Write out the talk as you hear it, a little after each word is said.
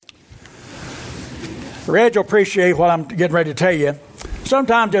Reg will appreciate what I'm getting ready to tell you.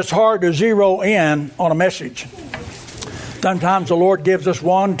 Sometimes it's hard to zero in on a message. Sometimes the Lord gives us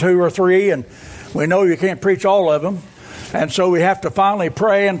 1, 2, or 3, and we know you can't preach all of them. And so we have to finally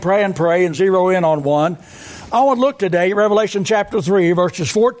pray and zero in on one. I want to look today at Revelation chapter 3,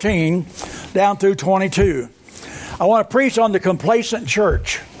 verses 14 down through 22. I want to preach on the complacent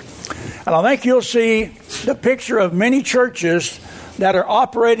church. And I think you'll see the picture of many churches that are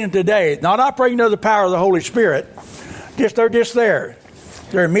operating today, not operating under the power of the Holy Spirit. They're just there.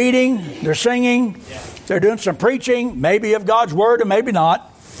 They're meeting, they're singing, they're doing some preaching, maybe of God's Word and maybe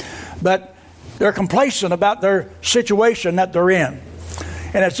not. But they're complacent about their situation that they're in.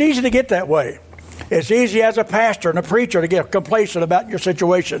 And it's easy to get that way. It's easy as a pastor and a preacher to get complacent about your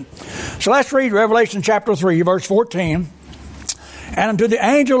situation. So let's read Revelation chapter 3, verse 14. And unto the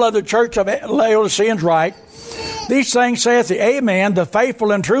angel of the church of Laodiceans write, These things saith the Amen, the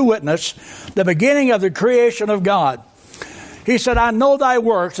faithful and true witness, the beginning of the creation of God. He said, I know thy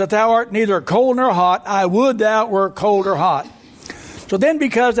works, that thou art neither cold nor hot. I would thou wert cold or hot. So then,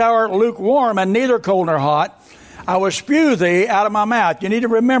 because thou art lukewarm and neither cold nor hot, I will spew thee out of my mouth. You need to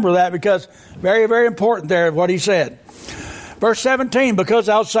remember that, because very, very important there what he said. Verse 17, because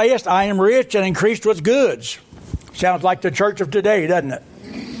thou sayest, I am rich and increased with goods. Sounds like the church of today, doesn't it?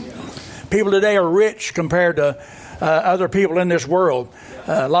 People today are rich compared to other people in this world.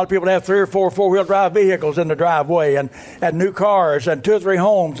 A lot of people have 3 or 4 four-wheel drive vehicles in the driveway and new cars and 2 or 3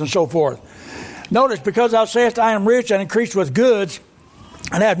 homes and so forth. Notice, because thou sayest, I am rich and increased with goods,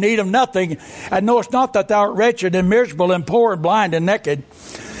 and have need of nothing, and knowest not that thou art wretched and miserable and poor and blind and naked.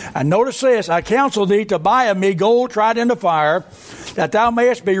 And notice this, I counsel thee to buy of me gold tried in the fire, that thou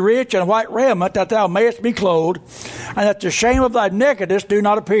mayest be rich, and white raiment, that thou mayest be clothed, and that the shame of thy nakedness do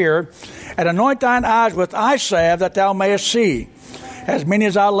not appear, and anoint thine eyes with eye salve, that thou mayest see. As many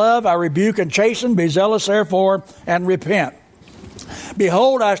as I love, I rebuke and chasten. Be zealous therefore, and repent.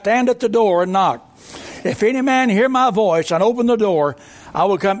 Behold, I stand at the door and knock. If any man hear my voice and open the door, I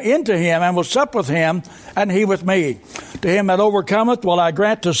will come into him and will sup with him, and he with me. To him that overcometh will I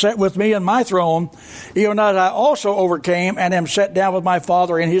grant to sit with me in my throne, even as I also overcame and am set down with my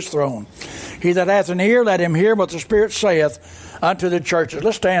Father in his throne. He that hath an ear, let him hear what the Spirit saith unto the churches.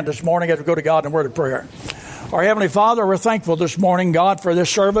 Let's stand this morning as we go to God in a word of prayer. Our Heavenly Father, we're thankful this morning, God, for this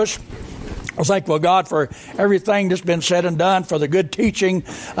service. We're thankful, God, for everything that's been said and done, for the good teaching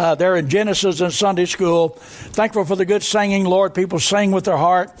there in Genesis and Sunday school. Thankful for the good singing, Lord. People sing with their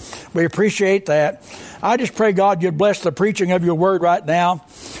heart. We appreciate that. I just pray, God, you'd bless the preaching of your word right now.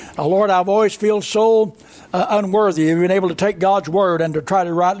 Lord, I've always feel so unworthy of being able to take God's word and to try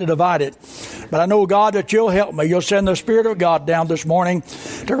to rightly divide it. But I know, God, that you'll help me. You'll send the Spirit of God down this morning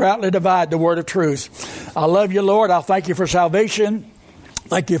to rightly divide the word of truth. I love you, Lord. I thank you for salvation.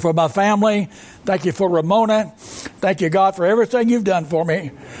 Thank you for my family. Thank you for Ramona. Thank you, God, for everything you've done for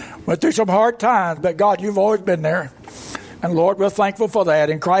me. Went through some hard times, but God, you've always been there. And Lord, we're thankful for that.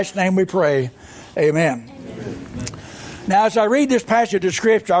 In Christ's name we pray. Amen. Now, as I read this passage of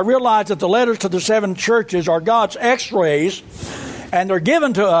Scripture, I realize that the letters to the 7 churches are God's x-rays, and they're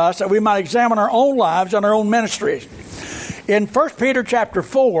given to us that we might examine our own lives and our own ministries. In 1 Peter chapter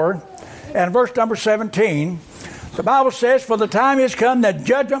 4 and verse number 17, the Bible says, For the time is come that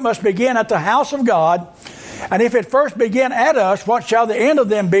judgment must begin at the house of God. And if it first begin at us, what shall the end of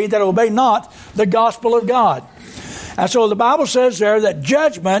them be that obey not the gospel of God? And so the Bible says there that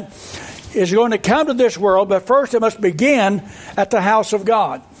judgment is going to come to this world, but first it must begin at the house of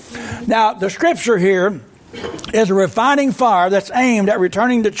God. Now, the scripture here is a refining fire that's aimed at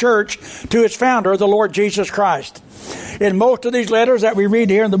returning the church to its founder, the Lord Jesus Christ. In most of these letters that we read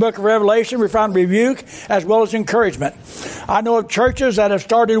here in the book of Revelation, we find rebuke as well as encouragement. I know of churches that have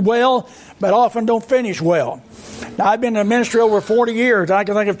started well, but often don't finish well. Now, I've been in ministry over 40 years. I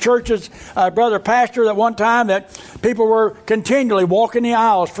can think of churches, brother pastor, at one time that people were continually walking the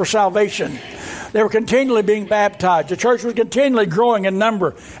aisles for salvation. They were continually being baptized. The church was continually growing in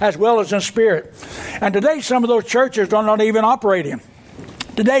number as well as in spirit. And today, some of those churches are not even operating.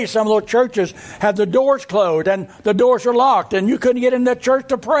 Today, some of those churches have the doors closed and the doors are locked, and you couldn't get in that church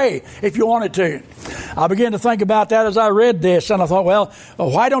to pray if you wanted to. I began to think about that as I read this, and I thought, well,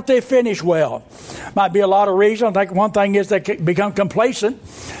 why don't they finish well? Might be a lot of reasons. I think one thing is they become complacent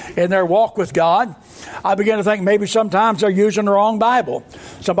in their walk with God. I began to think maybe sometimes they're using the wrong Bible.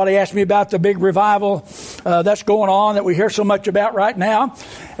 Somebody asked me about the big revival that's going on that we hear so much about right now,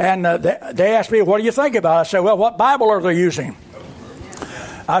 and they asked me, what do you think about it? I said, well, what Bible are they using?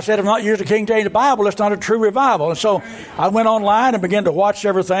 I said, if I'm not using the King James Bible, it's not a true revival. And so I went online and began to watch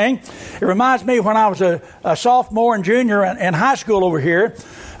everything. It reminds me when I was a sophomore and junior in high school over here,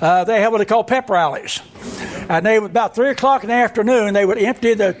 they have what they call pep rallies. And they would, about 3 o'clock in the afternoon, they would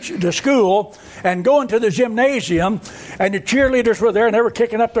empty the school and go into the gymnasium, and the cheerleaders were there, and they were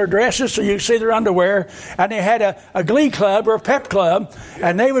kicking up their dresses so you could see their underwear. And they had a glee club or a pep club,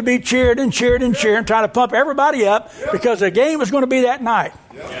 and they would be cheered and cheered and cheered, trying to pump everybody up because the game was going to be that night.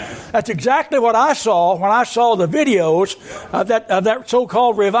 That's exactly what I saw when I saw the videos of that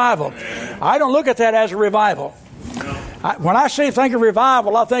so-called revival. I don't look at that as a revival. When I think of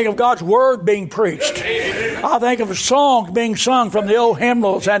revival, I think of God's Word being preached. I think of songs being sung from the old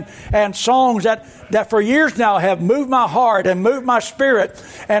hymnals and songs that for years now have moved my heart and moved my spirit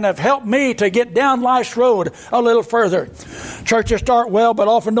and have helped me to get down life's road a little further. Churches start well but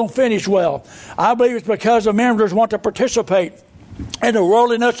often don't finish well. I believe it's because the members want to participate in the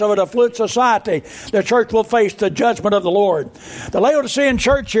worldliness of an affluent society. The church will face the judgment of the Lord. The Laodicean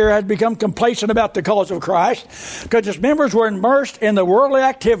church here had become complacent about the cause of Christ because its members were immersed in the worldly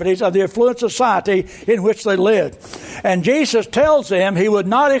activities of the affluent society in which they lived. And Jesus tells them he would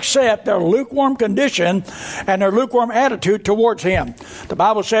not accept their lukewarm condition and their lukewarm attitude towards him. The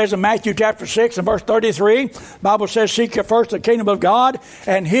Bible says in Matthew chapter 6 and verse 33, the Bible says, "Seek ye first the kingdom of God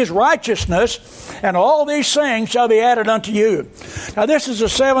and his righteousness, and all these things shall be added unto you." Now, this is the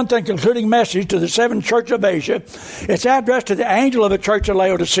seventh and concluding message to the seventh church of Asia. It's addressed to the angel of the church of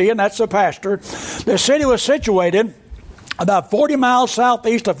Laodicea, and that's the pastor. The city was situated about 40 miles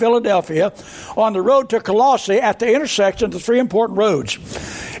southeast of Philadelphia on the road to Colossae at the intersection of the three important roads.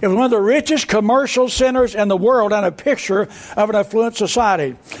 It was one of the richest commercial centers in the world and a picture of an affluent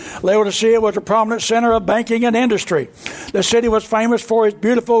society. Laodicea was a prominent center of banking and industry. The city was famous for its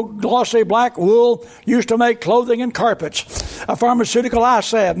beautiful glossy black wool used to make clothing and carpets. A pharmaceutical eye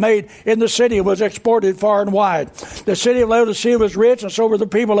salve made in the city was exported far and wide. The city of Laodicea was rich, and so were the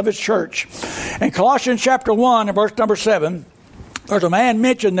people of its church. In Colossians chapter 1 and verse number 7, there's a man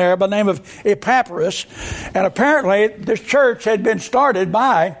mentioned there by the name of Epaphras, and apparently this church had been started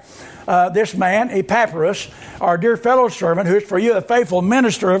by this man, Epaphras, our dear fellow servant, who's for you a faithful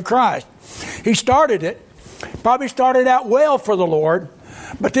minister of Christ. He started it, probably started out well for the Lord,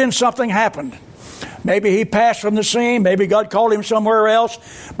 but then something happened. Maybe he passed from the scene. Maybe God called him somewhere else.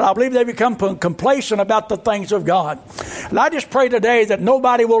 But I believe they become complacent about the things of God. And I just pray today that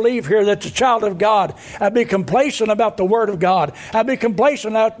nobody will leave here that's a child of God and be complacent about the Word of God. I'd be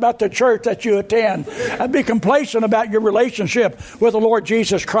complacent about the church that you attend. I'd be complacent about your relationship with the Lord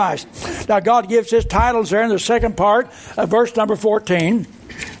Jesus Christ. Now, God gives his titles there in the second part of verse number 14.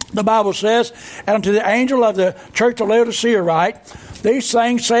 The Bible says, "And unto the angel of the church of Laodicea write, These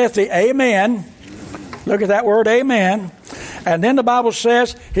things saith the Amen." Look at that word, amen. And then the Bible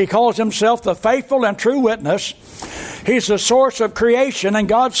says he calls himself the faithful and true witness. He's the source of creation, and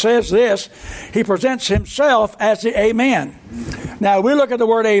God says this. He presents himself as the amen. Now, we look at the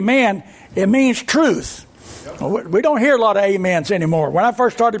word amen, it means truth. We don't hear a lot of amens anymore. When I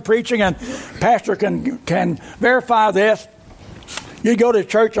first started preaching, and Pastor can verify this, you go to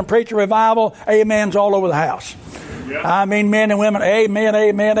church and preach a revival, amens all over the house. I mean, men and women, amen,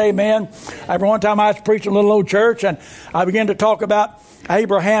 amen, amen. I remember one time I was preaching a little old church, and I began to talk about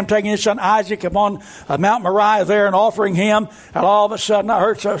Abraham taking his son Isaac upon Mount Moriah there and offering him. And all of a sudden, I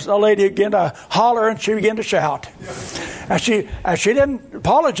heard a lady begin to holler, and she began to shout. And she didn't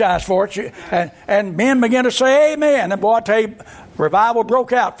apologize for it. And men began to say amen. And boy, I tell you, revival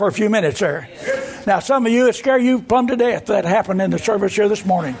broke out for a few minutes there. Now, some of you, it scare you plumb to death that happened in the service here this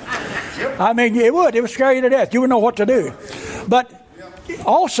morning. I mean, it would scare you to death. You would know what to do. But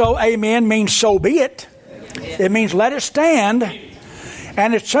also, amen means so be it. It means let it stand.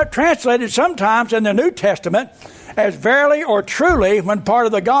 And it's translated sometimes in the New Testament as verily or truly when part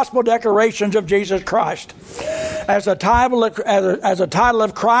of the gospel declarations of Jesus Christ. As a title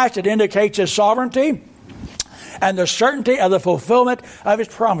of Christ, it indicates his sovereignty and the certainty of the fulfillment of his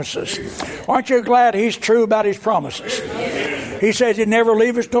promises. Aren't you glad he's true about his promises? He says he'd never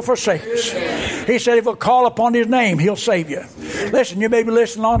leave us nor forsake us. He said if we'll call upon his name, he'll save you. Listen, you may be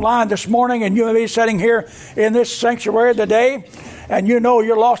listening online this morning, and you may be sitting here in this sanctuary today, and you know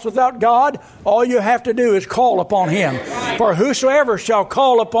you're lost without God. All you have to do is call upon him. For whosoever shall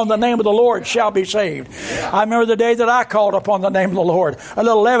call upon the name of the Lord shall be saved. I remember the day that I called upon the name of the Lord. A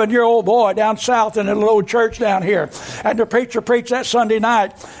little 11-year-old boy down south in a little old church down here. And the preacher preached that Sunday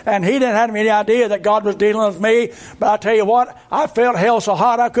night. And he didn't have any idea that God was dealing with me. But I tell you what, I felt hell so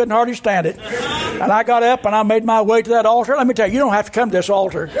hot I couldn't hardly stand it. And I got up and I made my way to that altar. Let me tell you, you don't have to come to this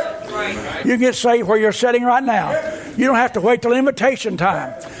altar. You can get saved where you're sitting right now. You don't have to wait till invitation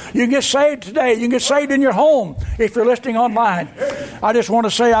time. You can get saved today. You can get saved in your home if you're listening online. I just want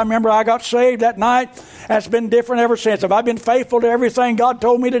to say, I remember I got saved that night. That's been different ever since. Have I been faithful to everything God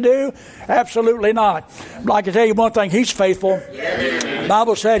told me to do? Absolutely not. But I can tell you one thing, He's faithful. The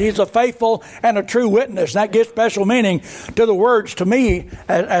Bible said He's a faithful and a true witness. That gives special meaning to the words to me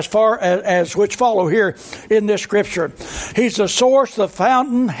as far as which follow here in this scripture. He's the source, the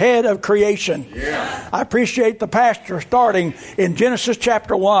fountain head of creation. I appreciate the pastor starting in Genesis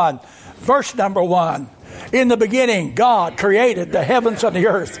chapter 1, verse number 1. In the beginning, God created the heavens and the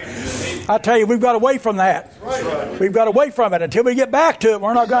earth. I tell you, we've got away from that. We've got away from it. Until we get back to it,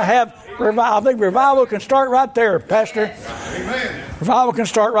 we're not going to have revival. I think revival can start right there, Pastor. Amen. Revival can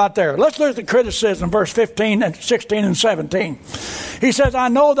start right there. Let's look at the criticism, verse 15 and 16 and 17. He says, I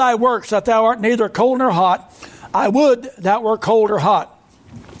know thy works, that thou art neither cold nor hot. I would thou wert cold or hot.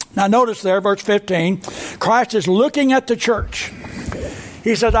 Now notice there, verse 15, Christ is looking at the church.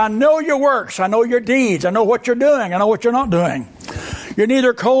 He says, I know your works. I know your deeds. I know what you're doing. I know what you're not doing. You're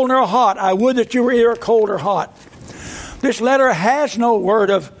neither cold nor hot. I would that you were either cold or hot. This letter has no word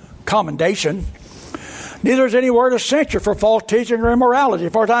of commendation. Neither is any word of censure for false teaching or immorality.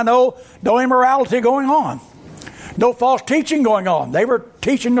 As far as I know, no immorality going on. No false teaching going on. They were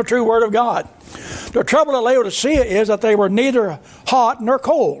teaching the true word of God. The trouble at Laodicea is that they were neither hot nor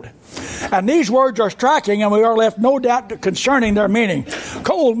cold. And these words are striking, and we are left no doubt concerning their meaning.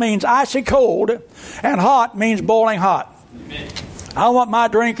 Cold means icy cold, and hot means boiling hot. Amen. I want my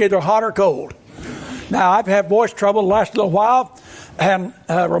drink either hot or cold. Now, I've had voice trouble the last little while, and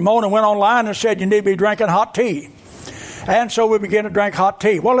Ramona went online and said, you need to be drinking hot tea. And so we began to drink hot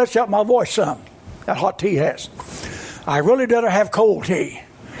tea. Well, let's help my voice some. That hot tea has. I really rather have cold tea.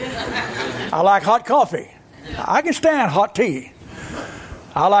 I like hot coffee. I can stand hot tea.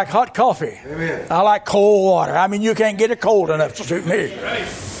 I like hot coffee. Amen. I like cold water. I mean, you can't get it cold enough to suit me. Right.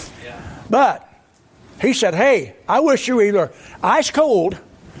 Yeah. But he said, hey, I wish you were either ice cold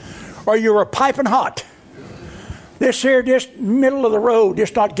or you were piping hot. This here, just middle of the road,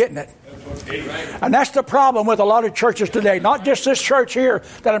 just not getting it. And that's the problem with a lot of churches today. Not just this church here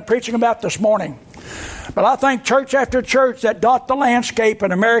that I'm preaching about this morning. But I think church after church that dot the landscape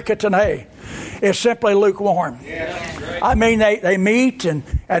in America today is simply lukewarm. Yeah, I mean, they meet and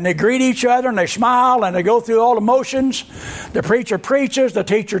they greet each other and they smile and they go through all the motions. The preacher preaches, the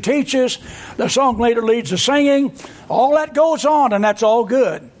teacher teaches, the song leader leads the singing. All that goes on, and that's all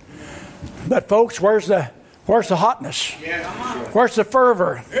good. But folks, where's the hotness? Where's the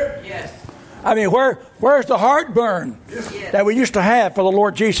fervor? Yes. I mean, where's the heartburn that we used to have for the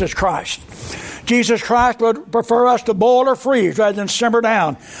Lord Jesus Christ? Jesus Christ would prefer us to boil or freeze rather than simmer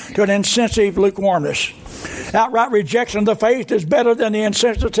down to an insensitive lukewarmness. Outright rejection of the faith is better than the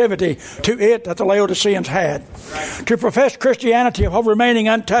insensitivity to it that the Laodiceans had. To profess Christianity while remaining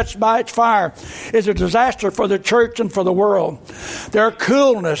untouched by its fire is a disaster for the church and for the world. Their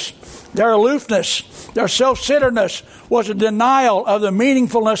coolness, their aloofness, their self-centeredness was a denial of the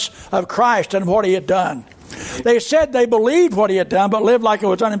meaningfulness of Christ and what He had done. They said they believed what He had done, but lived like it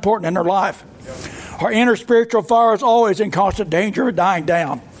was unimportant in their life. Our inner spiritual fire is always in constant danger of dying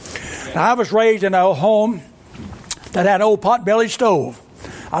down. Now, I was raised in a home that had an old pot-bellied stove.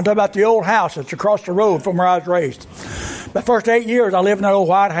 I'm talking about the old house that's across the road from where I was raised. The first 8 years I lived in that old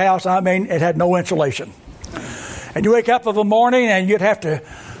white house, I mean, it had no insulation. And you wake up of a morning and you'd have to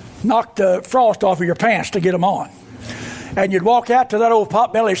knock the frost off of your pants to get them on. And you'd walk out to that old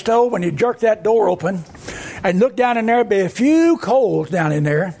pot-bellied stove and you'd jerk that door open and look down in there, there'd be a few coals down in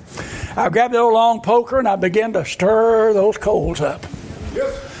there. I'd grab the old long poker and I'd begin to stir those coals up.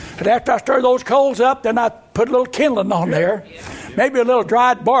 Yes. And after I stirred those coals up, then I'd put a little kindling on there, maybe a little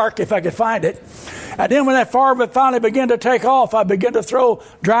dried bark if I could find it. And then when that fire would finally begin to take off, I'd begin to throw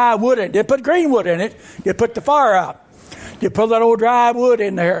dry wood in it. You put green wood in it, you put the fire out. You put that old dry wood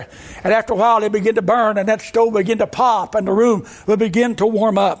in there. And after a while, it began to burn and that stove began to pop and the room would begin to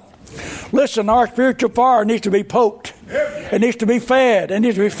warm up. Listen, our spiritual fire needs to be poked. It needs to be fed. It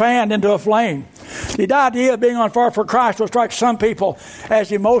needs to be fanned into a flame. The idea of being on fire for Christ will strike some people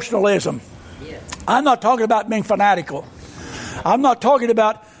as emotionalism. I'm not talking about being fanatical. I'm not talking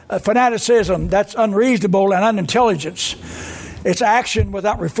about fanaticism that's unreasonable and unintelligent. It's action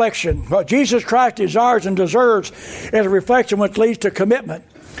without reflection. What Jesus Christ desires and deserves is a reflection which leads to commitment.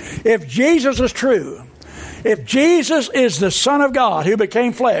 If Jesus is true, if Jesus is the Son of God who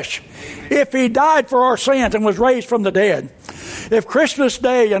became flesh, if He died for our sins and was raised from the dead, if Christmas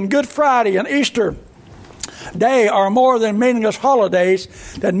Day and Good Friday and Easter Day are more than meaningless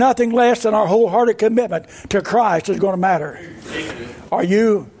holidays, then nothing less than our wholehearted commitment to Christ is going to matter. Are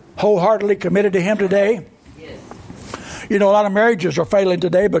you wholeheartedly committed to Him today? You know, a lot of marriages are failing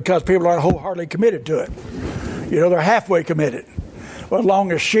today because people aren't wholeheartedly committed to it. You know, they're halfway committed. Well, as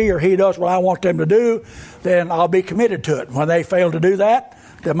long as she or he does what I want them to do, then I'll be committed to it. When they fail to do that,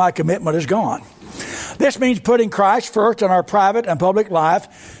 then my commitment is gone. This means putting Christ first in our private and public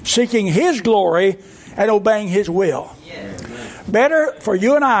life, seeking His glory and obeying His will. Yes. Better for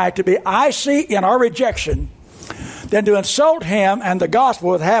you and I to be icy in our rejection than to insult Him and the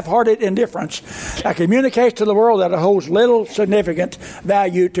gospel with half-hearted indifference that communicates to the world that it holds little significant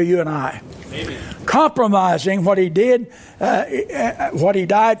value to you and I. Amen. Compromising what He did, what He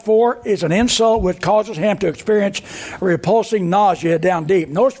died for, is an insult which causes Him to experience repulsing nausea down deep.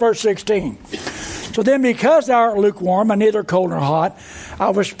 Notice verse 16. So then, because thou art lukewarm and neither cold nor hot, I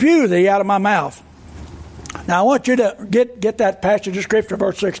will spew thee out of my mouth. Now, I want you to get that passage of Scripture,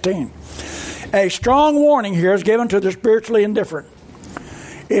 verse 16. A strong warning here is given to the spiritually indifferent.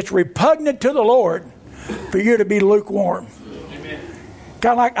 It's repugnant to the Lord for you to be lukewarm. Amen.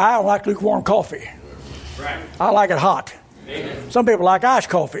 Kind of like I don't like lukewarm coffee. Right. I like it hot. Amen. Some people like iced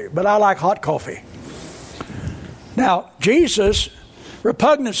coffee, but I like hot coffee. Now, Jesus'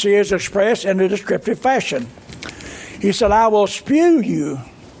 repugnancy is expressed in a descriptive fashion. He said, I will spew you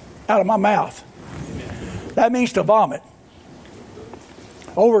out of my mouth. Amen. That means to vomit.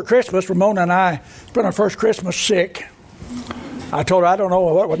 Over Christmas, Ramona and I spent our first Christmas sick. I told her, I don't know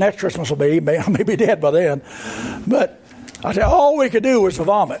what next Christmas will be. I may be dead by then. But I said, all we could do was to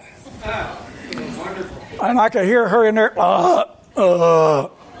vomit. And I could hear her in there, I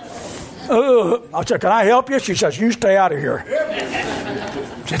said, can I help you? She says, you stay out of here.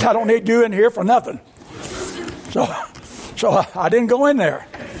 She said, I don't need you in here for nothing. So I didn't go in there.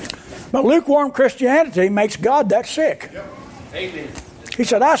 But lukewarm Christianity makes God that sick. Amen. He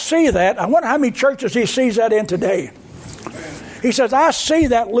said, I see that. I wonder how many churches He sees that in today. He says, I see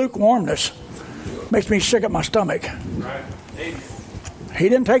that lukewarmness. Makes me sick at my stomach. He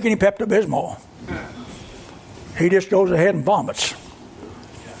didn't take any Pepto-Bismol. He just goes ahead and vomits.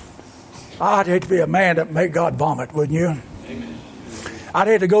 I'd hate to be a man that made God vomit, wouldn't you? I'd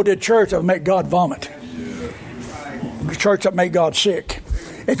hate to go to a church that would make God vomit. A church that made God sick.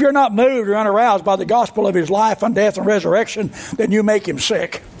 If you're not moved or unaroused by the gospel of His life and death and resurrection, then you make Him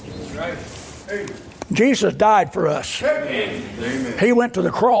sick. Right. Jesus died for us. Amen. He went to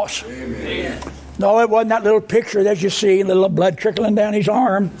the cross. Amen. No, it wasn't that little picture that you see, a little blood trickling down His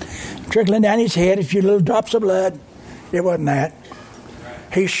arm, trickling down His head, a few little drops of blood. It wasn't that.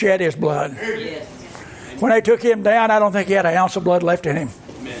 He shed His blood. Yes. When they took Him down, I don't think He had an ounce of blood left in Him.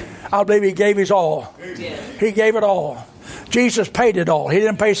 Amen. I believe He gave His all. Amen. He gave it all. Jesus paid it all. He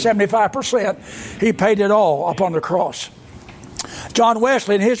didn't pay 75%. He paid it all upon the cross. John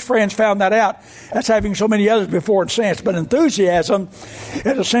Wesley and his friends found that out, as having so many others before and since. But enthusiasm is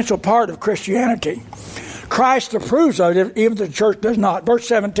an essential part of Christianity. Christ approves of it, even the church does not. Verse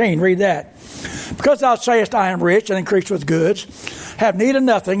 17, read that. Because thou sayest, I am rich and increased with goods, have need of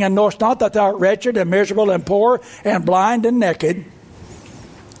nothing, and knowest not that thou art wretched and miserable and poor and blind and naked.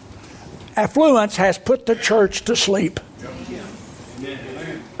 Affluence has put the church to sleep.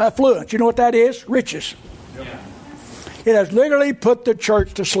 Affluence, you know what that is? Riches. It has literally put the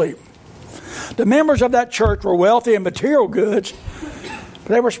church to sleep. The members of that church were wealthy in material goods, but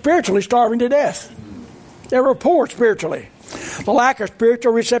they were spiritually starving to death. They were poor spiritually. The lack of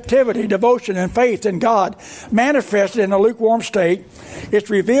spiritual receptivity, devotion, and faith in God manifested in a lukewarm state. It's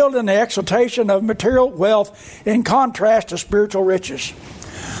revealed in the exaltation of material wealth in contrast to spiritual riches.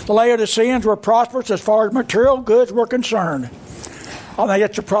 The Laodiceans were prosperous as far as material goods were concerned. I think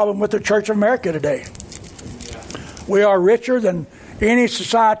that's a problem with the Church of America today. We are richer than any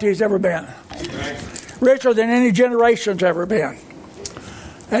society has ever been. Richer than any generation's ever been.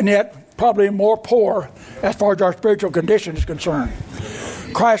 And yet, probably more poor as far as our spiritual condition is concerned.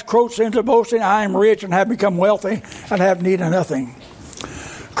 Christ quotes into boasting, I am rich and have become wealthy and have need of nothing.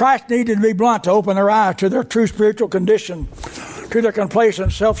 Christ needed to be blunt to open their eyes to their true spiritual condition, to their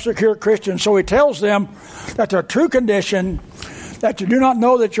complacent, self-secure Christians. So He tells them that their true condition, that you do not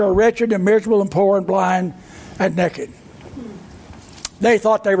know that you are wretched and miserable and poor and blind and naked. They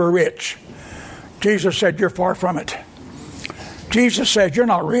thought they were rich. Jesus said, you're far from it. Jesus said, you're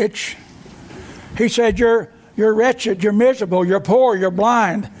not rich. He said, you're wretched, you're miserable, you're poor, you're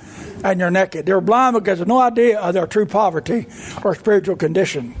blind, and you're naked. They were blind because they had no idea of their true poverty or spiritual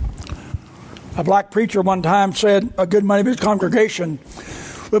condition. A black preacher one time said a good many of his congregation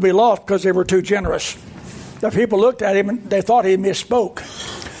would be lost because they were too generous. The people looked at him and they thought he misspoke.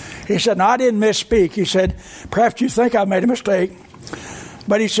 He said, no, I didn't misspeak. He said, perhaps you think I made a mistake.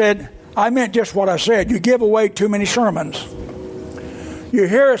 But he said, I meant just what I said. You give away too many sermons. You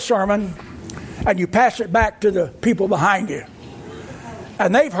hear a sermon and you pass it back to the people behind you.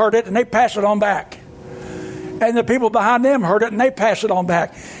 And they've heard it and they pass it on back. And the people behind them heard it, and they pass it on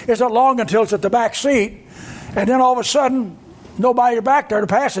back. It's not long until it's at the back seat, and then all of a sudden, nobody back there to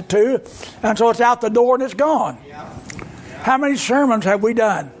pass it to, and so it's out the door and it's gone. How many sermons have we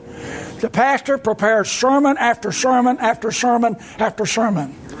done? The pastor prepares sermon after sermon after sermon after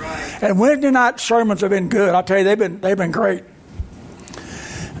sermon. And Wednesday night sermons have been good. I'll tell you, they've been great.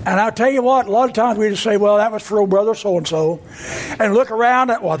 And I'll tell you what, a lot of times we just say, well, that was for old brother so-and-so. And look around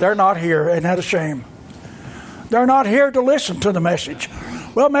and, well, they're not here. Isn't that a shame? They're not here to listen to the message.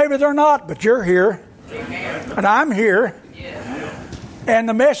 Well, maybe they're not, but you're here. And I'm here. And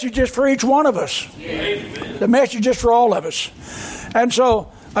the message is for each one of us. The message is for all of us. And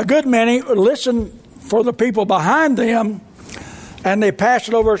so a good many listen for the people behind them, and they pass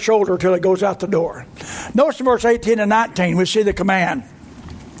it over their shoulder until it goes out the door. Notice in verse 18 and 19, we see the command.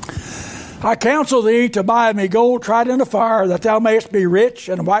 I counsel thee to buy of me gold tried in the fire, that thou mayest be rich,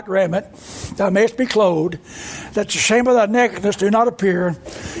 and white raiment, thou mayest be clothed, that the shame of thy nakedness do not appear,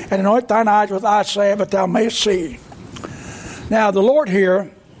 and anoint thine eyes with eye salve, that thou mayest see. Now, the Lord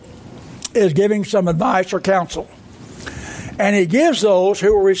here is giving some advice or counsel. And he gives those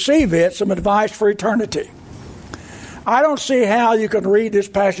who will receive it some advice for eternity. I don't see how you can read this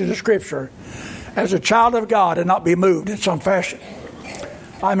passage of Scripture as a child of God and not be moved in some fashion.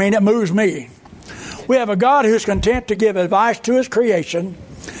 I mean, it moves me. We have a God who's content to give advice to his creation.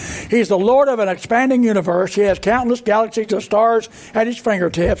 He's the Lord of an expanding universe. He has countless galaxies of stars at his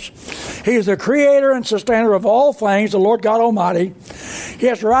fingertips. He is the creator and sustainer of all things, the Lord God Almighty. He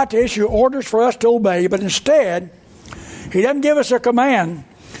has the right to issue orders for us to obey, but instead, he doesn't give us a command.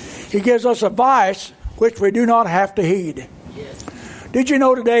 He gives us advice which we do not have to heed. Yes. Did you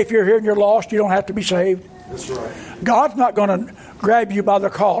know today, if you're here and you're lost, you don't have to be saved? That's right. God's not going to grab you by the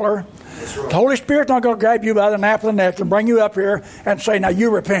collar. That's right. The Holy Spirit's not going to grab you by the nape of the neck and bring you up here and say, now you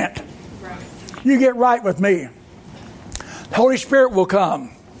repent. Right. You get right with me. The Holy Spirit will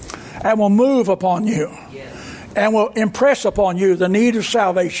come and will move upon you. Yes. And will impress upon you the need of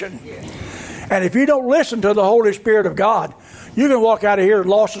salvation. Yes. And if you don't listen to the Holy Spirit of God, you can walk out of here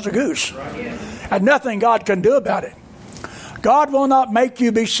lost as a goose. Right. And nothing God can do about it. God will not make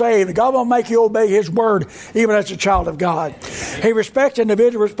you be saved. God will make you obey his word, even as a child of God. He respects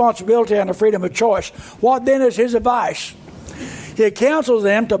individual responsibility and the freedom of choice. What then is his advice? He counsels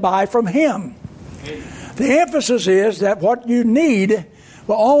them to buy from him. The emphasis is that what you need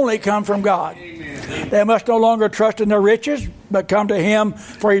will only come from God. They must no longer trust in their riches, but come to him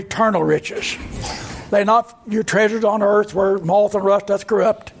for eternal riches. Lay not your treasures on earth where moth and rust doth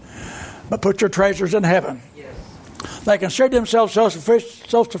corrupt, but put your treasures in heaven. They consider themselves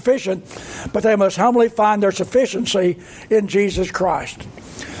self-sufficient, but they must humbly find their sufficiency in Jesus Christ.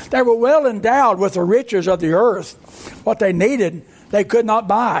 They were well endowed with the riches of the earth. What they needed, they could not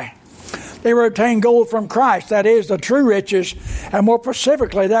buy. They were obtained gold from Christ, that is, the true riches, and more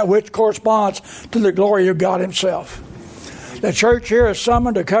specifically, that which corresponds to the glory of God himself. The church here is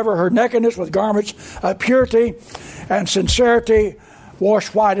summoned to cover her nakedness with garments of purity and sincerity,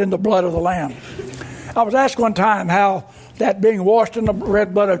 washed white in the blood of the Lamb. I was asked one time how that being washed in the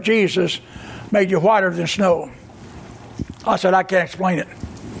red blood of Jesus made you whiter than snow. I said, I can't explain it.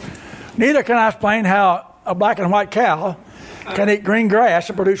 Neither can I explain how a black and white cow can eat green grass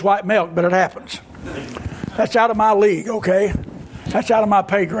and produce white milk, but it happens. That's out of my league, okay? That's out of my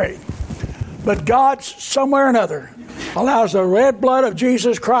pay grade. But God, somewhere or another, allows the red blood of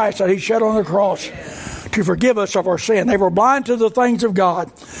Jesus Christ that he shed on the cross to forgive us of our sin. They were blind to the things of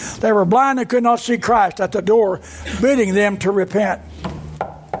God. They were blind and could not see Christ at the door, bidding them to repent.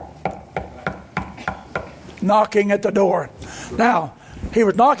 Knocking at the door. Now, he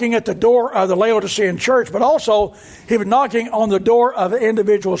was knocking at the door of the Laodicean church, but also he was knocking on the door of the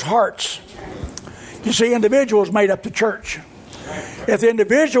individuals' hearts. You see, individuals made up the church. If the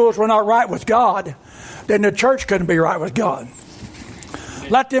individuals were not right with God, then the church couldn't be right with God.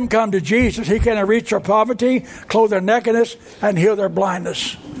 Let them come to Jesus. He can reach their poverty, clothe their nakedness, and heal their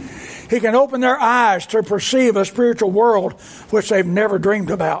blindness. He can open their eyes to perceive a spiritual world which they've never dreamed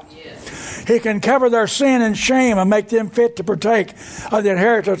about. He can cover their sin and shame and make them fit to partake of the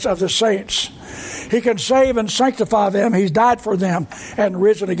inheritance of the saints. He can save and sanctify them. He's died for them and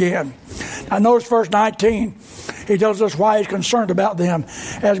risen again. Now notice verse 19. He tells us why he's concerned about them.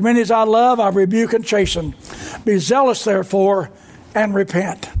 As many as I love, I rebuke and chasten. Be zealous, therefore, and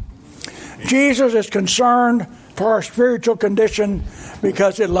repent. Jesus is concerned for our spiritual condition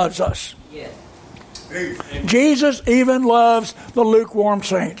because he loves us. Yes. Jesus even loves the lukewarm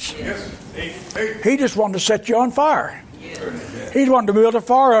saints. Yes. He just wanted to set you on fire. Yes. He wanted to build a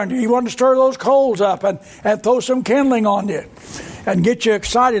fire on you. He wanted to stir those coals up and throw some kindling on you and get you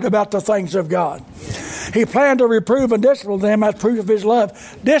excited about the things of God. Yes. He planned to reprove and discipline them as proof of his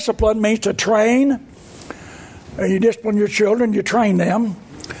love. Discipline means to train. You discipline your children, you train them.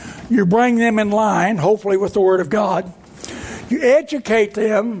 You bring them in line, hopefully with the Word of God. You educate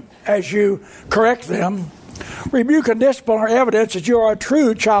them as you correct them. Rebuke and discipline are evidence that you are a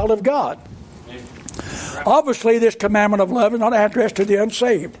true child of God. Obviously, this commandment of love is not addressed to the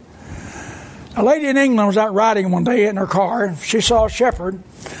unsaved. A lady in England was out riding one day in her car. She saw a shepherd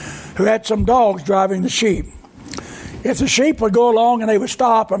who had some dogs driving the sheep. If the sheep would go along and they would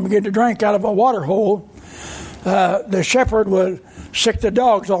stop and begin to drink out of a water hole, the shepherd would sick the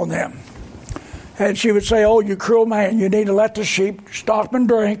dogs on them. And she would say, "Oh, you cruel man, you need to let the sheep stop and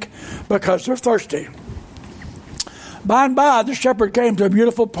drink because they're thirsty." By and by, the shepherd came to a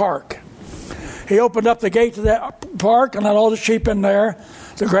beautiful park. He opened up the gate to that park and let all the sheep in there.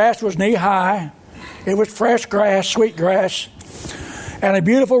 The grass was knee-high. It was fresh grass, sweet grass, and a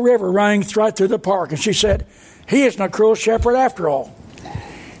beautiful river running right through the park. And she said, "He isn't a cruel shepherd after all."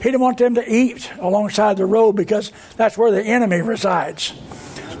 He didn't want them to eat alongside the road because that's where the enemy resides.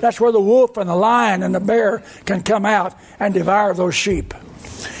 That's where the wolf and the lion and the bear can come out and devour those sheep.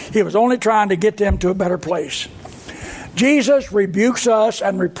 He was only trying to get them to a better place. Jesus rebukes us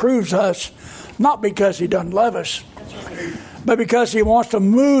and reproves us not because he doesn't love us, but because he wants to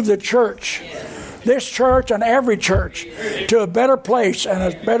move the church, this church and every church, to a better place and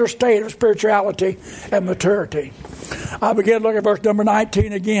a better state of spirituality and maturity. I begin looking at verse number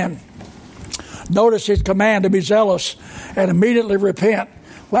 19 again. Notice his command to be zealous and immediately repent.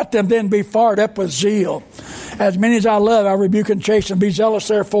 Let them then be fired up with zeal. As many as I love, I rebuke and chasten. Be zealous,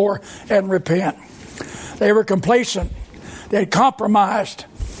 therefore, and repent. They were complacent. They had compromised.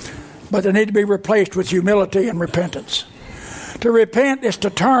 But they need to be replaced with humility and repentance. To repent is to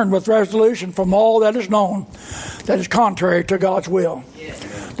turn with resolution from all that is known that is contrary to God's will.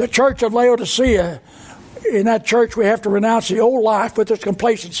 The church of Laodicea, in that church we have to renounce the old life with its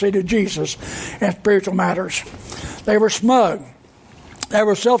complacency to Jesus and spiritual matters. They were smug. They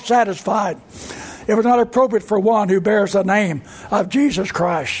were self-satisfied. It was not appropriate for one who bears the name of Jesus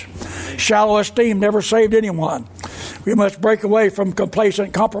Christ. Shallow esteem never saved anyone. We must break away from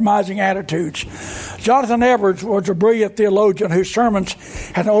complacent, compromising attitudes. Jonathan Edwards was a brilliant theologian whose sermons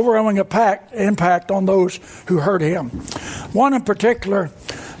had an overwhelming impact on those who heard him. One in particular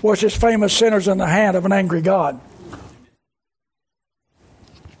was his famous Sinners in the Hand of an Angry God.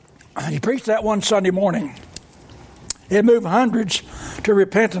 He preached that one Sunday morning. It moved hundreds to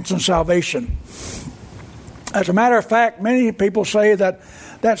repentance and salvation. As a matter of fact, many people say that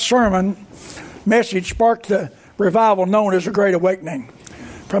that sermon message sparked the revival known as the Great Awakening.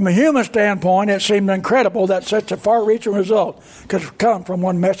 From a human standpoint, it seemed incredible that such a far-reaching result could come from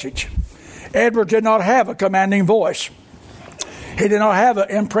one message. Edward did not have a commanding voice. He did not have an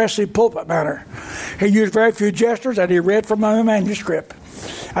impressive pulpit manner. He used very few gestures, and he read from a manuscript.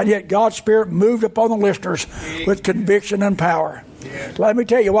 And yet God's Spirit moved upon the listeners with conviction and power. Let me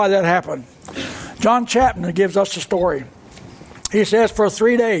tell you why that happened. John Chapman gives us the story. He says, for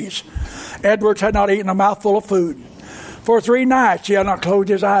 3 days, Edwards had not eaten a mouthful of food. For 3 nights, he had not closed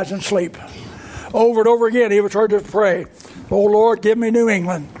his eyes in sleep. Over and over again, he was heard to pray, "Oh, Lord, give me New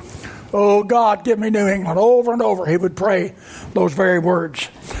England. Oh, God, give me New England." Over and over, he would pray those very words.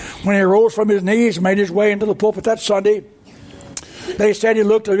 When he rose from his knees and made his way into the pulpit that Sunday, they said he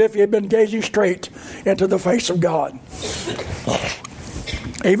looked as if he had been gazing straight into the face of God.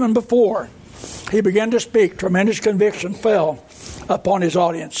 Even before he began to speak, tremendous conviction fell upon his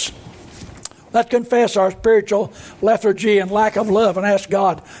audience. Let's confess our spiritual lethargy and lack of love and ask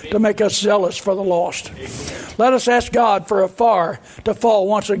God to make us zealous for the lost. Let us ask God for a fire to fall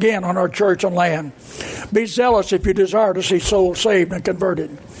once again on our church and land. Be zealous if you desire to see souls saved and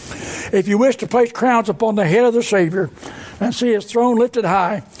converted. If you wish to place crowns upon the head of the Savior and see his throne lifted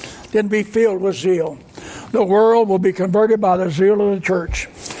high, then be filled with zeal. The world will be converted by the zeal of the church.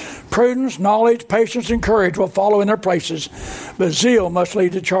 Prudence, knowledge, patience, and courage will follow in their places, but zeal must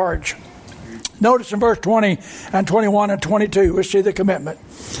lead the charge. Notice in verse 20 and 21 and 22, we see the commitment.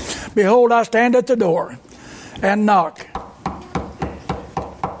 Behold, I stand at the door and knock.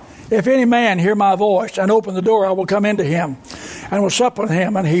 If any man hear my voice and open the door, I will come into him and will sup with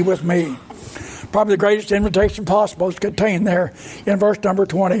him and he with me. Probably the greatest invitation possible is contained there in verse number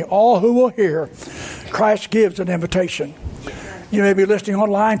 20. All who will hear, Christ gives an invitation. You may be listening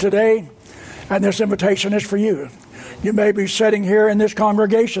online today, and this invitation is for you. You may be sitting here in this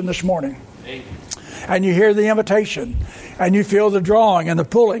congregation this morning, and you hear the invitation, and you feel the drawing and the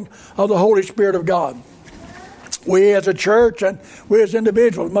pulling of the Holy Spirit of God. We as a church and we as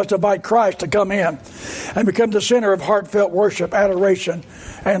individuals must invite Christ to come in and become the center of heartfelt worship, adoration,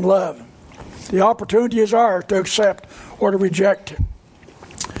 and love. The opportunity is ours to accept or to reject.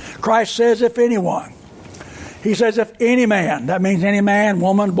 Christ says, if anyone. He says, if any man. That means any man,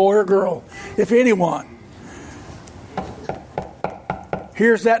 woman, boy, or girl. If anyone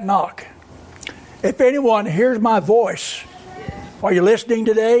hears that knock. If anyone hears my voice. Are you listening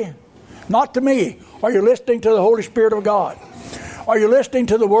today? Not to me. Are you listening to the Holy Spirit of God? Are you listening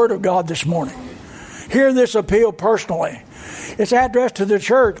to the Word of God this morning? Hear this appeal personally. It's addressed to the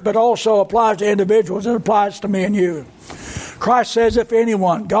church, but also applies to individuals. It applies to me and you. Christ says, if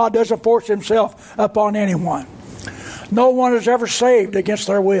anyone, God doesn't force himself upon anyone. No one is ever saved against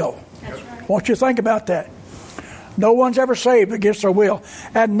their will. That's right. I want you to think about that. No one's ever saved against their will.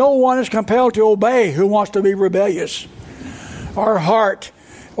 And no one is compelled to obey who wants to be rebellious. Our heart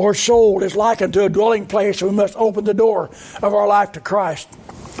or soul is likened to a dwelling place, and we must open the door of our life to Christ.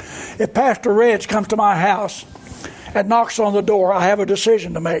 If Pastor Reg comes to my house and knocks on the door, I have a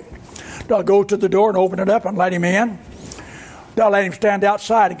decision to make. Do I go to the door and open it up and let him in? Do I let him stand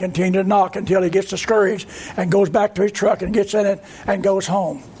outside and continue to knock until he gets discouraged and goes back to his truck and gets in it and goes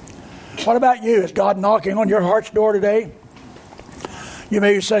home? What about you? Is God knocking on your heart's door today? You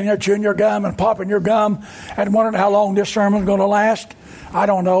may be sitting there chewing your gum and popping your gum and wondering how long this sermon's going to last. I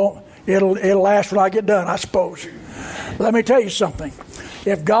don't know. It'll last when I get done, I suppose. Let me tell you something.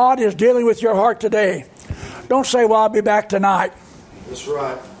 If God is dealing with your heart today, don't say, well, I'll be back tonight. That's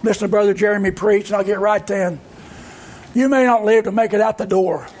right. Listen to Brother Jeremy preach and I'll get right then. You may not live to make it out the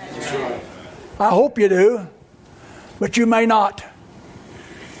door. That's right. I hope you do, but you may not.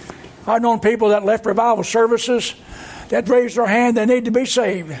 I've known people that left revival services that raised their hand, they need to be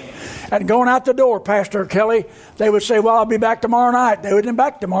saved. And going out the door, Pastor Kelly, they would say, well, I'll be back tomorrow night. They wouldn't be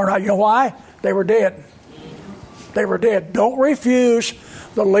back tomorrow night. You know why? They were dead. They were dead. Don't refuse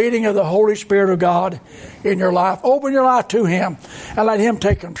the leading of the Holy Spirit of God in your life. Open your life to Him and let Him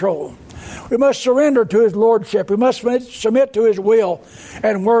take control. We must surrender to His Lordship. We must submit to His will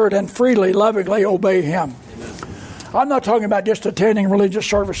and word and freely, lovingly obey Him. I'm not talking about just attending religious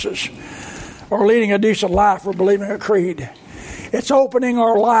services or leading a decent life or believing a creed. It's opening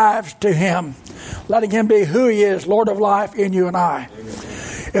our lives to Him, letting Him be who He is, Lord of life in you and I. Amen.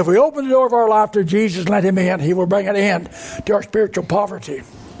 If we open the door of our life to Jesus and let Him in, He will bring an end to our spiritual poverty.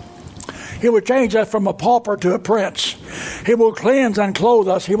 He will change us from a pauper to a prince. He will cleanse and clothe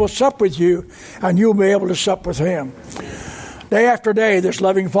us. He will sup with you, and you'll be able to sup with Him. Day after day, this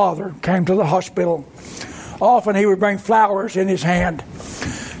loving Father came to the hospital. Often He would bring flowers in His hand.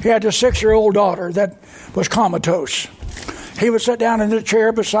 He had a 6-year-old daughter that was comatose. He would sit down in the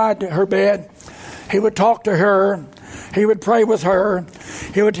chair beside her bed. He would talk to her. He would pray with her.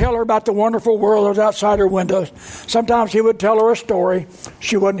 He would tell her about the wonderful world that was outside her windows. Sometimes He would tell her a story.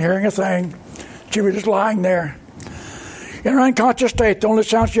 She wasn't hearing a thing. She was just lying there. In her unconscious state, the only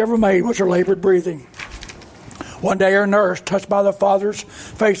sound she ever made was her labored breathing. One day her nurse, touched by the Father's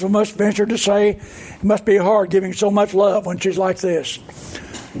faithfulness, ventured to say, it must be hard giving so much love when she's like this.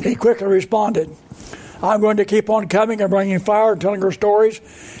 He quickly responded, I'm going to keep on coming and bringing fire and telling her stories,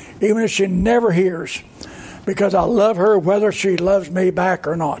 even if she never hears, because I love her whether she loves me back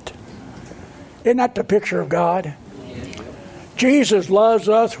or not. Isn't that the picture of God? Jesus loves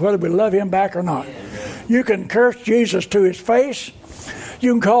us whether we love Him back or not. You can curse Jesus to His face.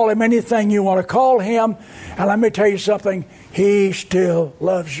 You can call Him anything you want to call Him. And let me tell you something, He still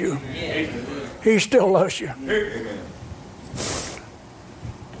loves you. He still loves you.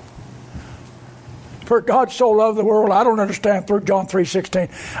 For God so loved the world, I don't understand through John 3:16.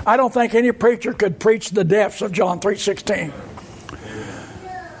 I don't think any preacher could preach the depths of John 3:16.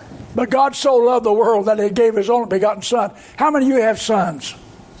 But God so loved the world that He gave His only begotten Son. How many of you have sons?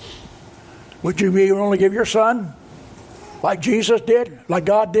 Would you only give your son like Jesus did, like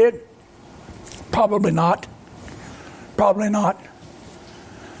God did? Probably not. Probably not.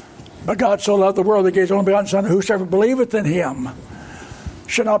 But God so loved the world that He gave His only begotten Son, whosoever believeth in Him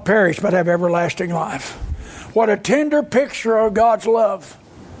should not perish but have everlasting life. What a tender picture of God's love.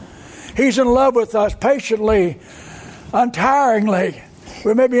 He's in love with us patiently, untiringly.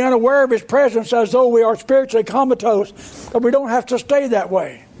 We may be unaware of His presence as though we are spiritually comatose, but we don't have to stay that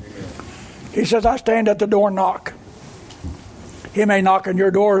way. He says, I stand at the door and knock. He may knock on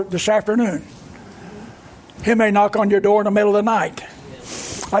your door this afternoon. He may knock on your door in the middle of the night.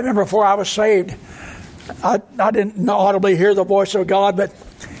 I remember before I was saved, I didn't audibly hear the voice of God, but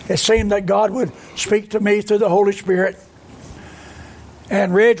it seemed that God would speak to me through the Holy Spirit.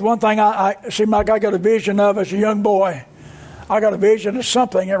 And Ridge, one thing I seemed like I got a vision of as a young boy, I got a vision of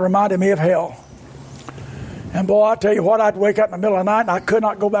something that reminded me of hell. And boy, I tell you what, I'd wake up in the middle of the night and I could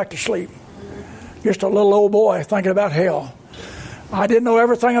not go back to sleep. Just a little old boy thinking about hell. I didn't know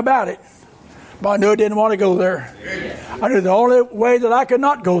everything about it, But I knew I didn't want to go there. I knew the only way that I could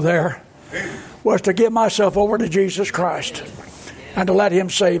not go there was to give myself over to Jesus Christ and to let Him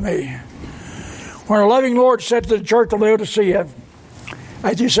save me. When our loving Lord said to the church of Laodicea,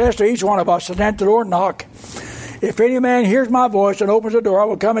 as He says to each one of us, stand at the door and knock. If any man hears my voice and opens the door, I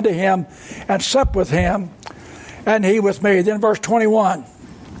will come into him and sup with him, and he with me. Then verse 21,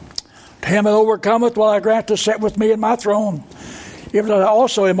 to him that overcometh will I grant to sit with me in my throne, even as I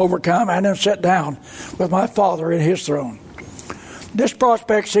also am overcome and am set down with my Father in His throne. This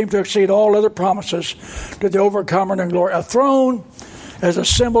prospect seems to exceed all other promises to the overcomer in glory. A throne is a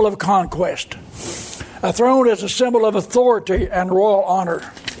symbol of conquest. A throne is a symbol of authority and royal honor.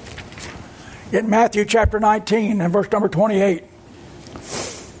 In Matthew chapter 19 and verse number 28,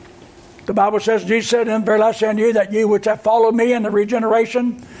 the Bible says, Jesus said, "In verily I say unto you, that ye which have followed me in the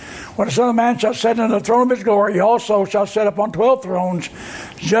regeneration, when the Son of Man shall sit in the throne of His glory, He also shall sit upon 12 thrones,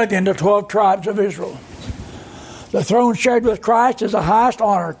 judging the 12 tribes of Israel." The throne shared with Christ is the highest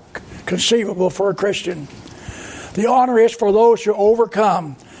honor conceivable for a Christian. The honor is for those who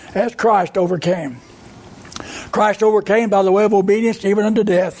overcome as Christ overcame. Christ overcame by the way of obedience even unto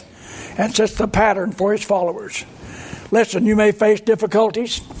death, and sets the pattern for His followers. Listen, you may face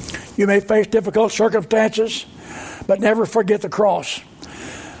difficulties, you may face difficult circumstances, but never forget the cross.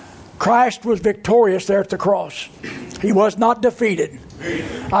 Christ was victorious there at the cross. He was not defeated.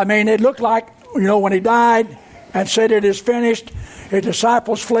 I mean, it looked like, when He died and said it is finished, His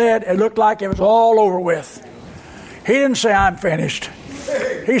disciples fled. It looked like it was all over with. He didn't say, I'm finished.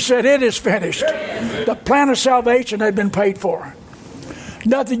 He said, it is finished. The plan of salvation had been paid for.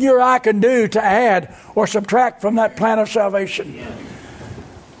 Nothing you or I can do to add or subtract from that plan of salvation.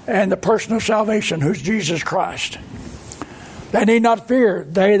 And the person of salvation, who's Jesus Christ. They need not fear.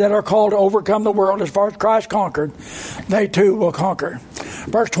 They that are called to overcome the world, as far as Christ conquered, they too will conquer.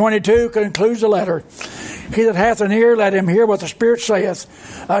 Verse 22 concludes the letter. He that hath an ear, let him hear what the Spirit saith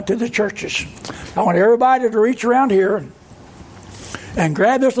unto the churches. I want everybody to reach around here and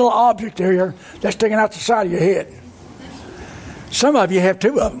grab this little object here that's sticking out the side of your head. Some of you have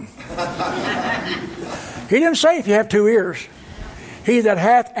two of them. He didn't say if you have two ears. He that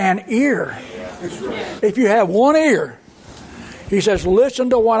hath an ear. If you have one ear, He says, listen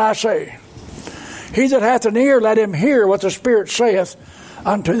to what I say. He that hath an ear, let him hear what the Spirit saith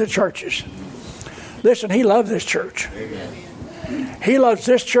unto the churches. Listen, He loves this church. He loves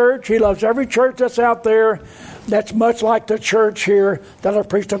this church. He loves every church that's out there that's much like the church here that I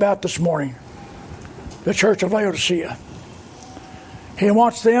preached about this morning. The church of Laodicea. He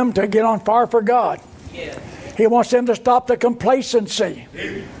wants them to get on fire for God. He wants them to stop the complacency.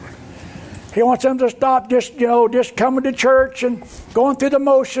 He wants them to stop just coming to church and going through the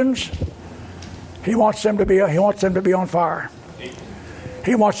motions. He wants them to be on fire.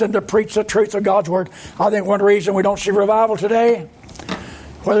 He wants them to preach the truth of God's Word. I think one reason we don't see revival today,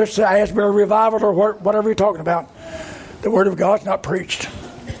 whether it's the Asbury revival or whatever you're talking about, the Word of God's not preached.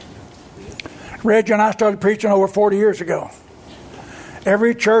 Reggie and I started preaching over 40 years ago.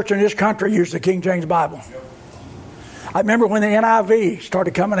 Every church in this country used the King James Bible. I remember when the NIV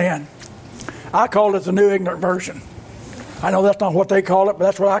started coming in. I called it the New Ignorant Version. I know that's not what they call it, but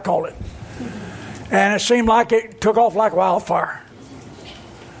that's what I call it. And it seemed like it took off like wildfire.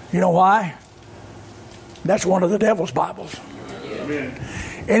 You know why? That's one of the devil's Bibles. Amen.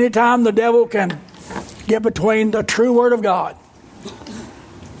 Anytime the devil can get between the true Word of God,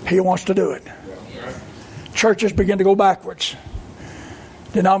 he wants to do it. Churches begin to go backwards.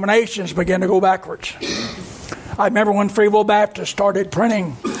 Denominations begin to go backwards. I remember when Free Will Baptist started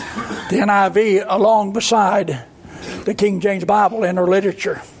printing the NIV along beside the King James Bible in their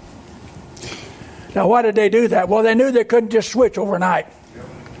literature. Now, why did they do that? Well, they knew they couldn't just switch overnight.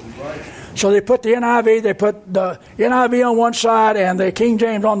 So they put the NIV, they put the NIV on one side and the King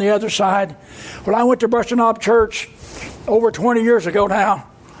James on the other side. When I went to Bruston Knob Church over 20 years ago now,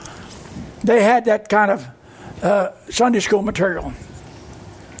 they had that kind of Sunday school material.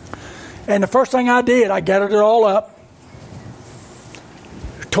 And the first thing I did, I gathered it all up,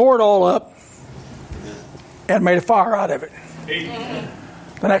 tore it all up, and made a fire out of it.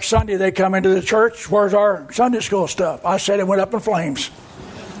 The next Sunday they come into the church, where's our Sunday school stuff? I said it went up in flames.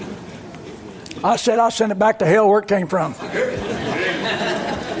 I said I'll send it back to hell where it came from.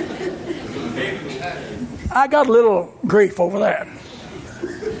 I got a little grief over that.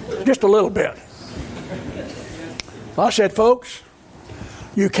 Just a little bit. I said, folks,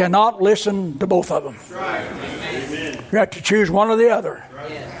 you cannot listen to both of them. You have to choose one or the other.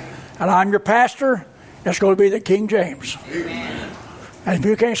 And I'm your pastor. It's going to be the King James. And if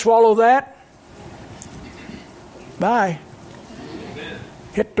you can't swallow that, bye.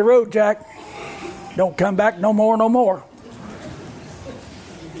 Hit the road, Jack. Don't come back no more, no more.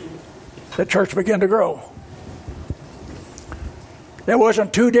 The church began to grow. There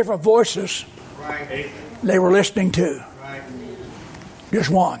wasn't two different voices they were listening to.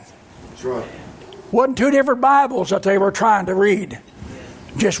 Just one. That's right. Wasn't two different Bibles that they were trying to read.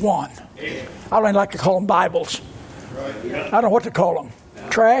 Just one. I don't even like to call them Bibles. I don't know what to call them.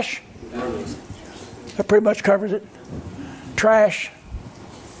 Trash? That pretty much covers it. Trash.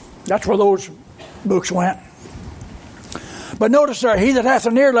 That's where those books went. But notice there, he that hath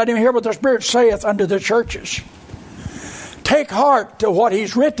an ear, let him hear what the Spirit saith unto the churches. Take heart to what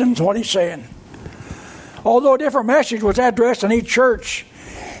he's written, is what he's saying. Although a different message was addressed in each church,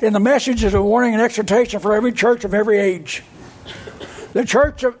 in the message is a warning and exhortation for every church of every age. The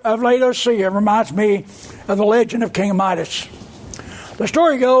church of Laodicea reminds me of the legend of King Midas. The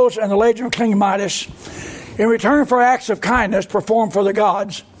story goes in the legend of King Midas, in return for acts of kindness performed for the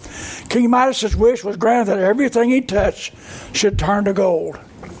gods, King Midas' wish was granted that everything he touched should turn to gold.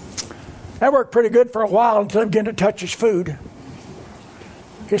 That worked pretty good for a while until he began to touch his food.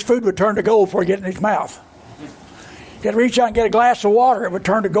 His food would turn to gold before he get in his mouth. He'd reach out and get a glass of water, it would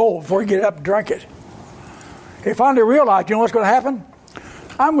turn to gold before he get up and drink it. He finally realized, you know what's going to happen?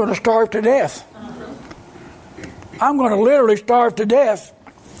 I'm going to starve to death. I'm going to literally starve to death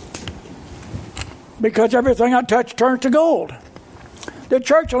because everything I touch turns to gold. The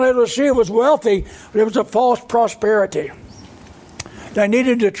church of Laodicea was wealthy, but it was a false prosperity. They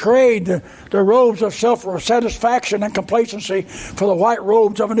needed to trade the robes of self-satisfaction and complacency for the white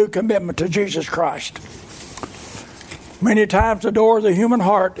robes of a new commitment to Jesus Christ. Many times the door of the human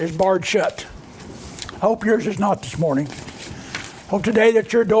heart is barred shut. I hope yours is not this morning. Hope today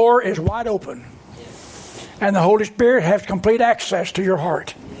that your door is wide open and the Holy Spirit has complete access to your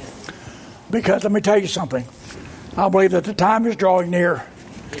heart. Because let me tell you something. I believe that the time is drawing near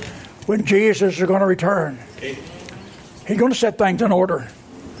when Jesus is going to return. He's going to set things in order.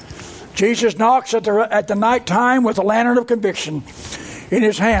 Jesus knocks at the night time with a lantern of conviction in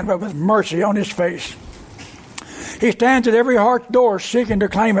his hand, but with mercy on his face. He stands at every heart's door seeking to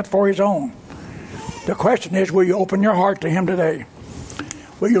claim it for his own. The question is, will you open your heart to him today?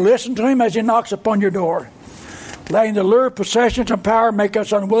 Will you listen to him as he knocks upon your door? Letting the lure of possessions and power make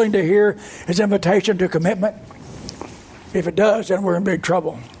us unwilling to hear his invitation to commitment? If it does, then we're in big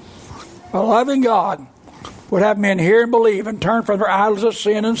trouble. A loving God would have men hear and believe and turn from their idols of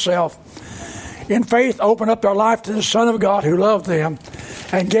sin and self. In faith, open up their life to the Son of God who loved them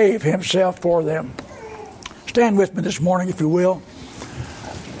and gave himself for them. Stand with me this morning, if you will.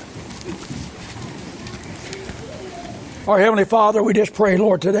 Our Heavenly Father, we just pray,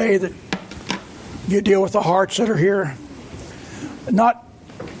 Lord, today that you deal with the hearts that are here. Not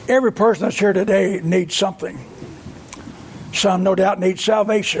every person that's here today needs something. Some, no doubt, need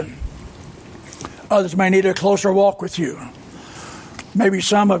salvation. Others may need a closer walk with you. Maybe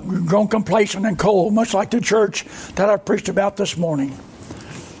some have grown complacent and cold, much like the church that I've preached about this morning.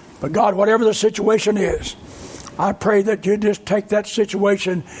 But God, whatever the situation is, I pray that you just take that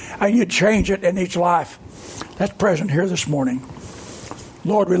situation and you change it in each life that's present here this morning.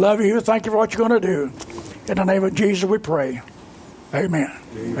 Lord, we love you. Thank you for what you're going to do. In the name of Jesus we pray. Amen.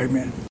 Amen.